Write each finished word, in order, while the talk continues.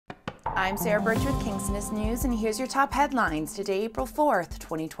I'm Sarah Burtch with Kingstonist News, and here's your top headlines today, April 4th,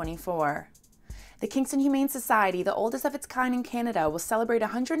 2024. The Kingston Humane Society, the oldest of its kind in Canada, will celebrate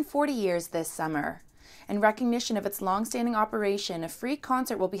 140 years this summer. In recognition of its long-standing operation, a free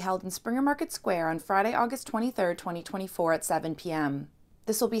concert will be held in Springer Market Square on Friday, August 23, 2024 at 7 p.m.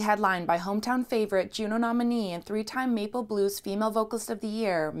 This will be headlined by hometown favorite, Juno nominee, and three-time Maple Blues Female Vocalist of the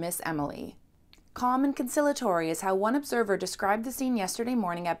Year, Miss Emily. Calm and conciliatory is how one observer described the scene yesterday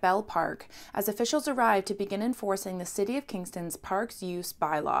morning at Bell Park as officials arrived to begin enforcing the City of Kingston's Parks Use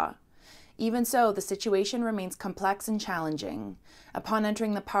Bylaw. Even so, the situation remains complex and challenging. Upon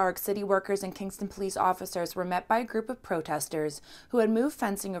entering the park, city workers and Kingston police officers were met by a group of protesters who had moved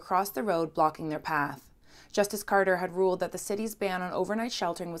fencing across the road, blocking their path. Justice Carter had ruled that the city's ban on overnight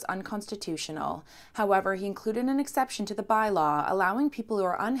sheltering was unconstitutional. However, he included an exception to the bylaw, allowing people who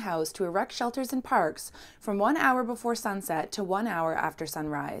are unhoused to erect shelters in parks from 1 hour before sunset to 1 hour after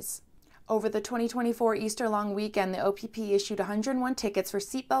sunrise. Over the 2024 Easter long weekend, the OPP issued 101 tickets for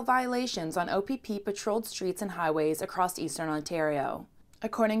seatbelt violations on OPP patrolled streets and highways across eastern Ontario.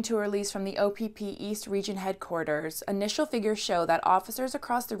 According to a release from the OPP East Region headquarters, initial figures show that officers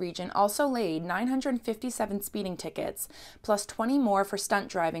across the region also laid 957 speeding tickets, plus 20 more for stunt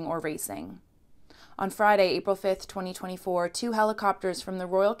driving or racing. On Friday, April 5, 2024, two helicopters from the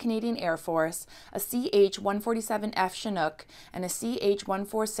Royal Canadian Air Force, a CH-147F Chinook and a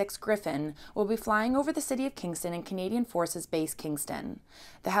CH-146 Griffin, will be flying over the City of Kingston and Canadian Forces Base Kingston.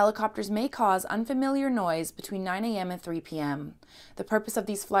 The helicopters may cause unfamiliar noise between 9 a.m. and 3 p.m. The purpose of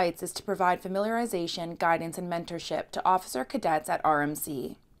these flights is to provide familiarization, guidance, and mentorship to officer cadets at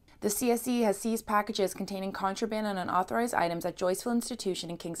RMC. The CSE has seized packages containing contraband and unauthorized items at Joyceville Institution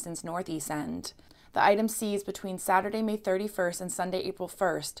in Kingston's northeast end. The items seized between Saturday, May 31st and Sunday, April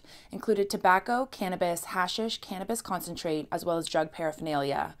 1st included tobacco, cannabis, hashish, cannabis concentrate, as well as drug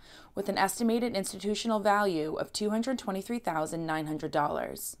paraphernalia, with an estimated institutional value of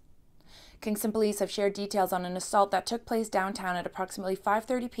 $223,900. Kingston Police have shared details on an assault that took place downtown at approximately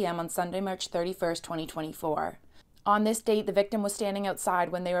 5:30 p.m. on Sunday, March 31st, 2024. On this date, the victim was standing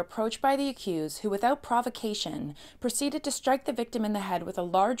outside when they were approached by the accused, who, without provocation, proceeded to strike the victim in the head with a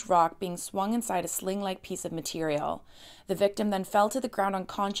large rock being swung inside a sling-like piece of material. The victim then fell to the ground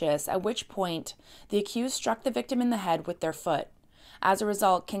unconscious, at which point the accused struck the victim in the head with their foot. As a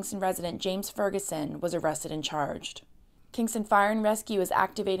result, Kingston resident James Ferguson was arrested and charged. Kingston Fire and Rescue is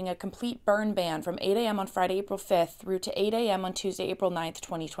activating a complete burn ban from 8 a.m. on Friday, April 5th through to 8 a.m. on Tuesday, April 9th,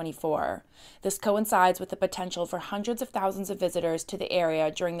 2024. This coincides with the potential for hundreds of thousands of visitors to the area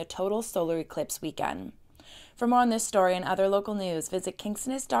during the total solar eclipse weekend. For more on this story and other local news, visit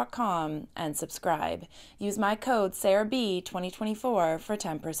kingstonist.com and subscribe. Use my code SarahB2024 for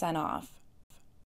 10% off.